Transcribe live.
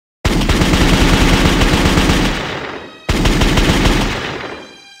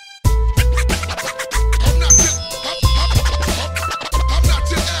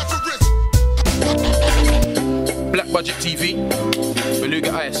Budget TV,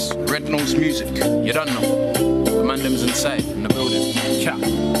 Beluga Ice, Red Nose Music. You don't know. The man them's inside in the building. Yeah.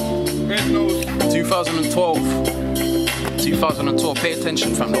 Red Nose. 2012. Pay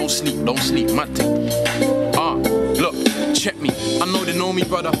attention, fam. Don't sleep. Mad thing. Look, check me. I know they know me,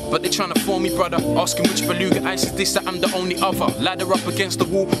 brother, but they tryna fool me, brother. Asking which Beluga Ice is this, that I'm the only other. Ladder up against the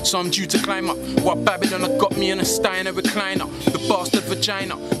wall, so I'm due to climb up. While Babylon have got me in a Steiner recliner. The bastard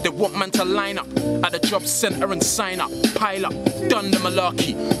vagina, they want man to line up at the job centre and sign up. Pile up, done the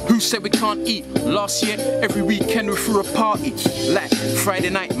malarkey. Who said we can't eat? Last year, every weekend we threw a party. Like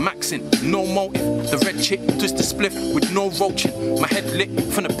Friday night, maxing, no motive. The red chick, twist the spliff with no roaching. My head lit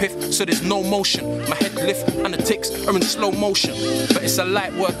from the piff, so there's no motion. My head lift and the ticks are in slow motion. But it's a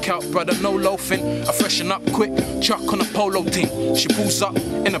light workout, brother, no loafing. I freshen up quick, chuck on a polo ting. She pulls up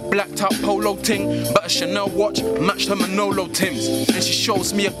in a blacked out polo ting, but a Chanel watch matched her Manolo Tims. And she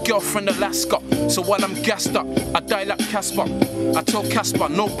shows me a girlfriend Alaska. So while I'm gassed up, I die like Casper. I told Casper,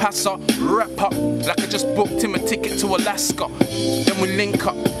 no passer, wrap up like I just booked him a ticket to Alaska. Then we link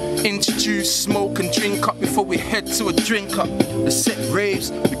up, introduce, smoke and drink up before we head to a drink up. The set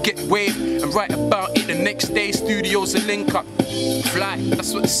raves, we get waved and write about it the next day. Studios a link up. Fly,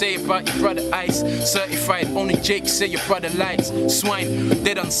 that's what they say about your brother Ice. Certified, only Jake say your brother lies. Swine,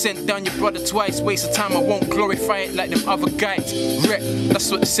 they done sent down your brother twice. Waste of time, I won't glorify it like them other guys. Rep, that's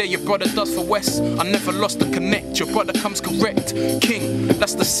what they say your brother does for West. I never lost the connect, your brother comes correct. King,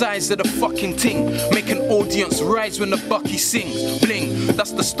 that's the size of the fucking ting. Make an audience rise when the Bucky sings. Bling,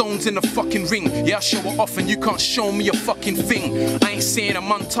 that's the stones in the fucking ring. Yeah, I show it off and you can't show me a fucking thing. I ain't saying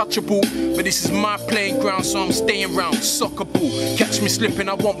I'm untouchable, but this is my playing ground, so I'm staying round. Soccer ball, catch me slipping,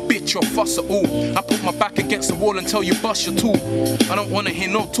 I won't bitch or fuss at all. I put my back against the wall until you bust your tool. I don't wanna hear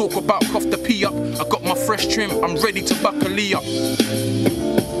no talk about cough the pee up. I got my fresh trim, I'm ready to buck a lee up.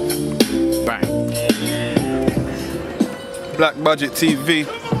 Bang. Black Budget TV,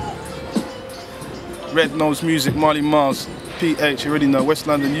 Red Nose Music, Marlie Mars, PH, you already know, West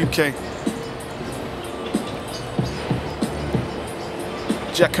London, UK.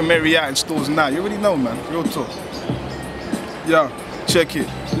 Jack and Mary out in stores now, you already know, man, real talk. Yo, check it.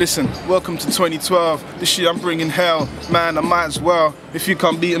 Listen, welcome to 2012. This year I'm bringing hell. Man, I might as well. If you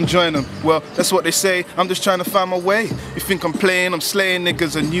can't beat them, join them. Well, that's what they say. I'm just trying to find my way. You think I'm playing, I'm slaying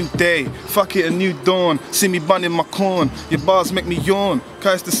niggas, a new day. Fuck it, a new dawn. See me bunning my corn. Your bars make me yawn.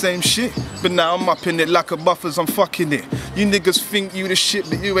 Cause it's the same shit. But now I'm up in it like a buffers, I'm fucking it. You niggas think you the shit,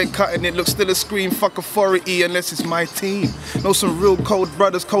 but you ain't cutting it. Look, still a scream, fuck authority unless it's my team. Know some real cold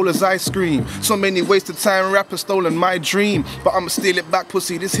brothers, cold as ice cream. So many wasted time, rappers stolen my dream. But I'ma steal it back,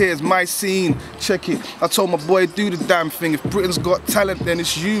 pussy, this here's my scene. Check it, I told my boy do the damn thing. If Britain's got talent, then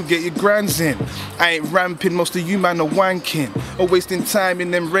it's you, get your grands in. I ain't ramping, most of you man are wanking. Or wasting time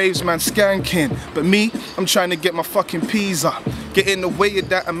in them raves, man, skanking. But me, I'm trying to get my fucking peas up. Get in the way of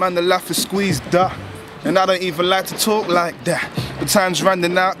that, and man, the laugh is squeezed up. And I don't even like to talk like that. But time's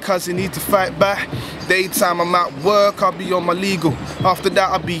running out, cause you need to fight back. Daytime I'm at work, I'll be on my legal. After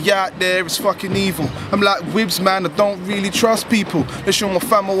that I'll be out there, it's fucking evil. I'm like Wibbs, man, I don't really trust people. Let's show my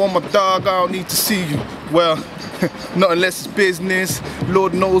family or my dog, I don't need to see you. Well, not unless it's business.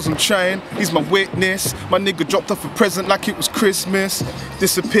 Lord knows I'm trying, he's my witness. My nigga dropped off a present like it was Christmas.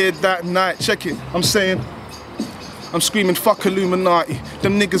 Disappeared that night, check it, I'm saying. I'm screaming fuck Illuminati.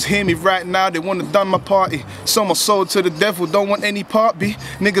 Them niggas hear me right now, they wanna done my party. Sold my soul to the devil, don't want any part B.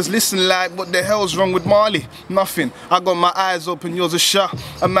 Niggas listen like, what the hell's wrong with Marlie? Nothing, I got my eyes open, yours are shut.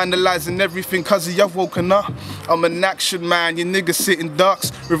 I'm analysing everything cause you've woken up. I'm an action man, you niggas sitting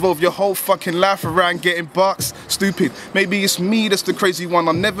ducks. Revolve your whole fucking life around getting bucks. Stupid, maybe it's me that's the crazy one.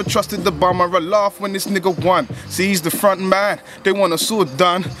 I never trusted the bum, I laugh when this nigga won. See, he's the front man, they want us all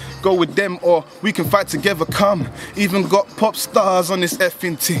done. Go with them or we can fight together, come. Even got pop stars on this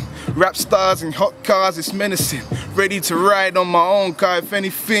effing thing. Rap stars in hot cars, it's menacing. Ready to ride on my own car, if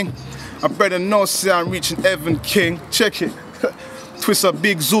anything. I better know, say I'm reaching Evan King. Check it. Twist a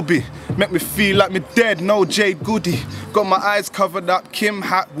big Zuby. Make me feel like me dead, no Jade Goody. Got my eyes covered up, Kim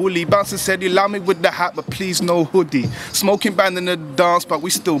hat woolly. Bouncer said he allow me with the hat, but please no hoodie. Smoking band in the dance, but we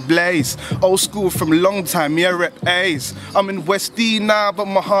still blaze. Old school from a long time, yeah, rep A's. I'm in West D now, but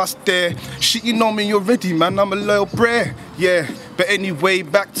my heart's there. Shit, you know me already, man, I'm a loyal brer. Yeah, but anyway,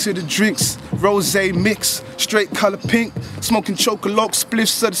 back to the drinks. Rosé mix, straight color pink. Smoking chocolate spliffs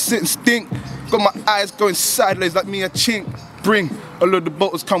so the sit and stink. Got my eyes going sideways like me a chink. Bring all of the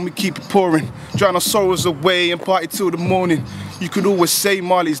bottles, come we keep it pouring. Drown our sorrows away and party till the morning. You could always say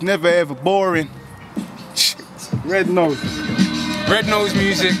Marley's never ever boring. Red Nose. Red Nose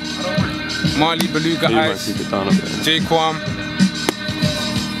Music, Marlie, Beluga Ice, Jay Kwame.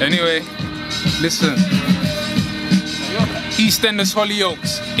 Anyway, listen. EastEnders,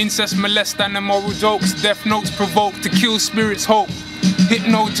 Hollyoaks, incest, molest, and immoral jokes. Death notes provoke to kill spirits' hope.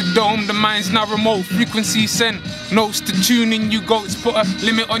 Hypno to dome, the mind's now remote. Frequency sent, notes to tune in, you goats. Put a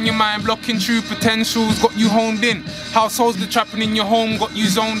limit on your mind, blocking true potentials, got you honed in. Households the trapping in your home, got you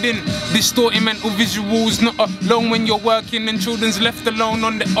zoned in. Distorting mental visuals, not alone when you're working. And children's left alone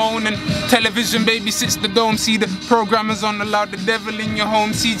on their own. And television babysits the dome. See the programmers on allow the devil in your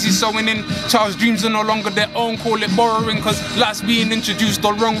home. Seeds you sowing in, child's dreams are no longer their own. Call it borrowing, cause life's being introduced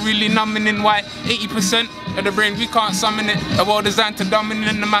all wrong. Really numbing in why 80% of the brain, we can't summon it. A world designed to dominate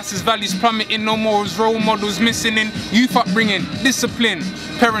and the masses, values plummeting. No more role models missing in youth upbringing, discipline.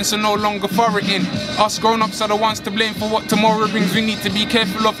 Parents are no longer forwarding. Us grown-ups are the ones to blame for what tomorrow brings. We need to be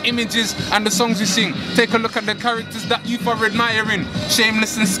careful of images and the songs we sing. Take a look at the characters that youth are admiring.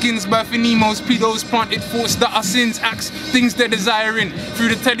 Shameless and skins, birthing emos, pedos, planted thoughts that are sins, acts, things they're desiring. Through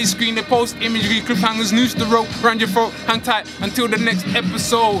the telly screen, they post imagery, cliffhangers, noose the rope round your throat, hang tight until the next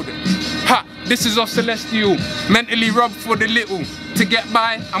episode. Ha! This is off Celestial, mentally rubbed for the little. To get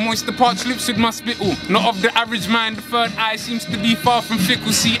by, I moist the parched lips with my spittle. Not of the average mind, the third eye seems to be far from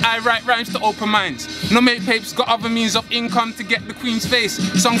fickle. See, I write rhymes to open minds. No make papes, got other means of income to get the queen's face.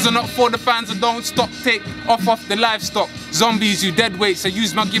 Songs are not for the fans, so don't stop, take off the livestock. Zombies, you dead weights, I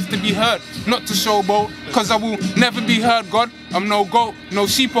use my gift to be heard. Not to showboat, cause I will never be heard, God. I'm no goat, no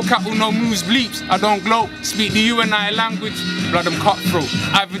sheep or cattle, no moose bleeps. I don't gloat, speak the you and I language, blood I'm cutthroat.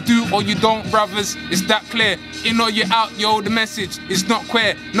 Either do or you don't, brothers, it's that clear. In or you're out, yo, the message is not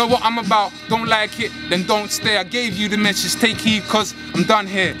queer. Know what I'm about, don't like it, then don't stay. I gave you the message, take heed, cause I'm done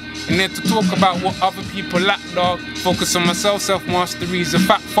here. And there to talk about what other people lack, dog. Focus on myself, self-mastery's a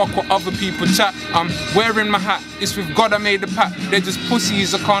fact. Fuck what other people chat. I'm wearing my hat, it's with God I made the pact. They're just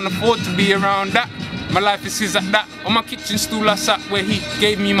pussies, I can't afford to be around that. My life is his at that. On my kitchen stool I sat where he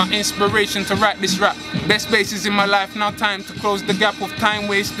gave me my inspiration to write this rap. Best spaces in my life, now time to close the gap of time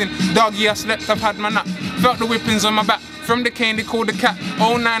wasting. Doggy, I slept, I've had my nap. Felt the whippings on my back. From the cane they call the cat.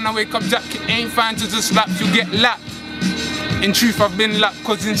 Oh 9, I wake up jack. It ain't fine to just slap, you get lapped. In truth I've been lapped,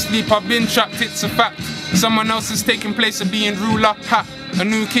 cause in sleep I've been trapped, it's a fact. Someone else is taking place of being ruler. Ha! A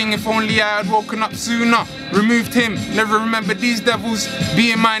new king, if only I had woken up sooner. Removed him, never remember these devils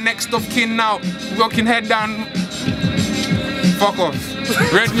being my next of kin now. Walking head down. Fuck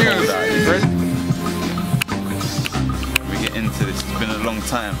off. Red news. We get into this, it's been a long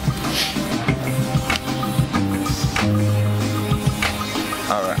time.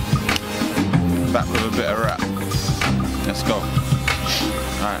 Alright. Back with a bit of rap. Let's go.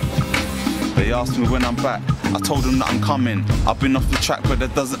 Alright. They asked me when I'm back. I told them that I'm coming. I've been off the track, but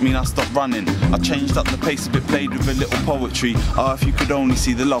that doesn't mean I stopped running. I changed up the pace a bit, played with a little poetry. Oh, if you could only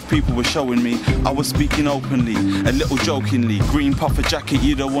see the love people were showing me. I was speaking openly, a little jokingly. Green puffer jacket,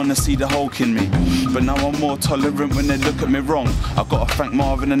 you don't wanna see the Hulk in me. But now I'm more tolerant when they look at me wrong. I gotta thank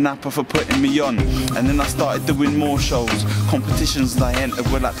Marvin and Napa for putting me on. And then I started doing more shows. Competitions that I entered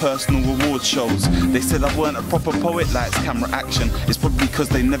were like personal reward shows. They said I weren't a proper poet, lights, camera, action. It's probably because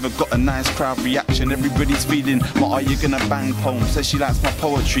they never got a nice crowd reaction. Everybody's feeling my Are You Gonna Bang poem. Says she likes my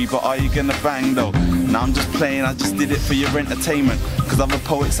poetry, but are you gonna bang though? Now I'm just playing, I just did it for your entertainment. Cause other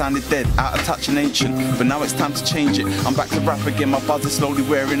poets sounded dead, out of touch and ancient. But now it's time to change it, I'm back to rap again. My buzz is slowly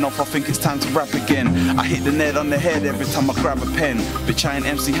wearing off, I think it's time to rap again. I hit the nail on the head every time I grab a pen. Bitch, I ain't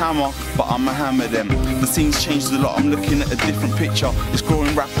MC Hammer, but I'ma hammer them. The scene's changed a lot, I'm looking at a different picture. It's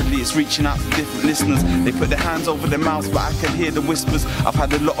growing rapidly, it's reaching out to different listeners. They put their hands over their mouths, but I can hear the whispers. I've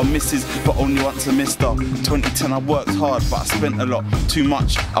had a lot of misses, but only once a mister. 2010 I worked hard, but I spent a lot. Too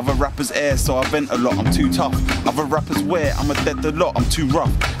much, other rappers air, so I vent a lot. I'm too tough, other rappers wear, I'm a dead a lot. I'm too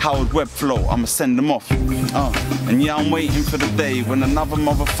rough, Howard Webb flow, I'ma send them off. And yeah, I'm waiting for the day when another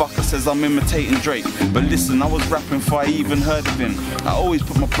motherfucker says I'm imitating Drake. But listen, I was rapping before I even heard of him. I always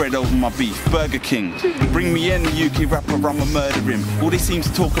put my bread over my beef, Burger King. Bring me any UK rapper, I'ma murder him. All they seem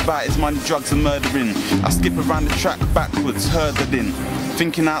to talk about is money, drugs and murdering. I skip around the track backwards, hurdling.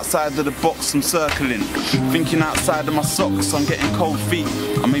 Thinking outside of the box, I'm circling. Thinking outside of my socks, I'm getting cold feet.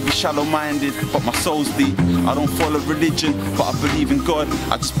 I may be shallow-minded, but my soul's deep. I don't follow religion, but I believe in God.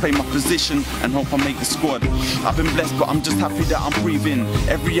 I just play my position and hope I make the squad. I've been blessed, but I'm just happy that I'm breathing.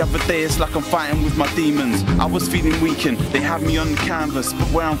 Every other day it's like I'm fighting with my demons. I was feeling weakened, they had me on the canvas. But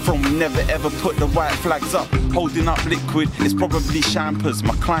where I'm from, we never ever put the white flags up. Holding up liquid, it's probably champers.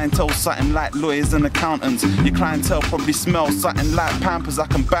 My clientele something like lawyers and accountants. Your clientele probably smells something like Pampers. I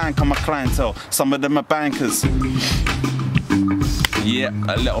can bank on my clientele, some of them are bankers. Yeah,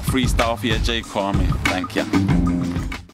 a little freestyle for you, Jay Kwame. Thank you.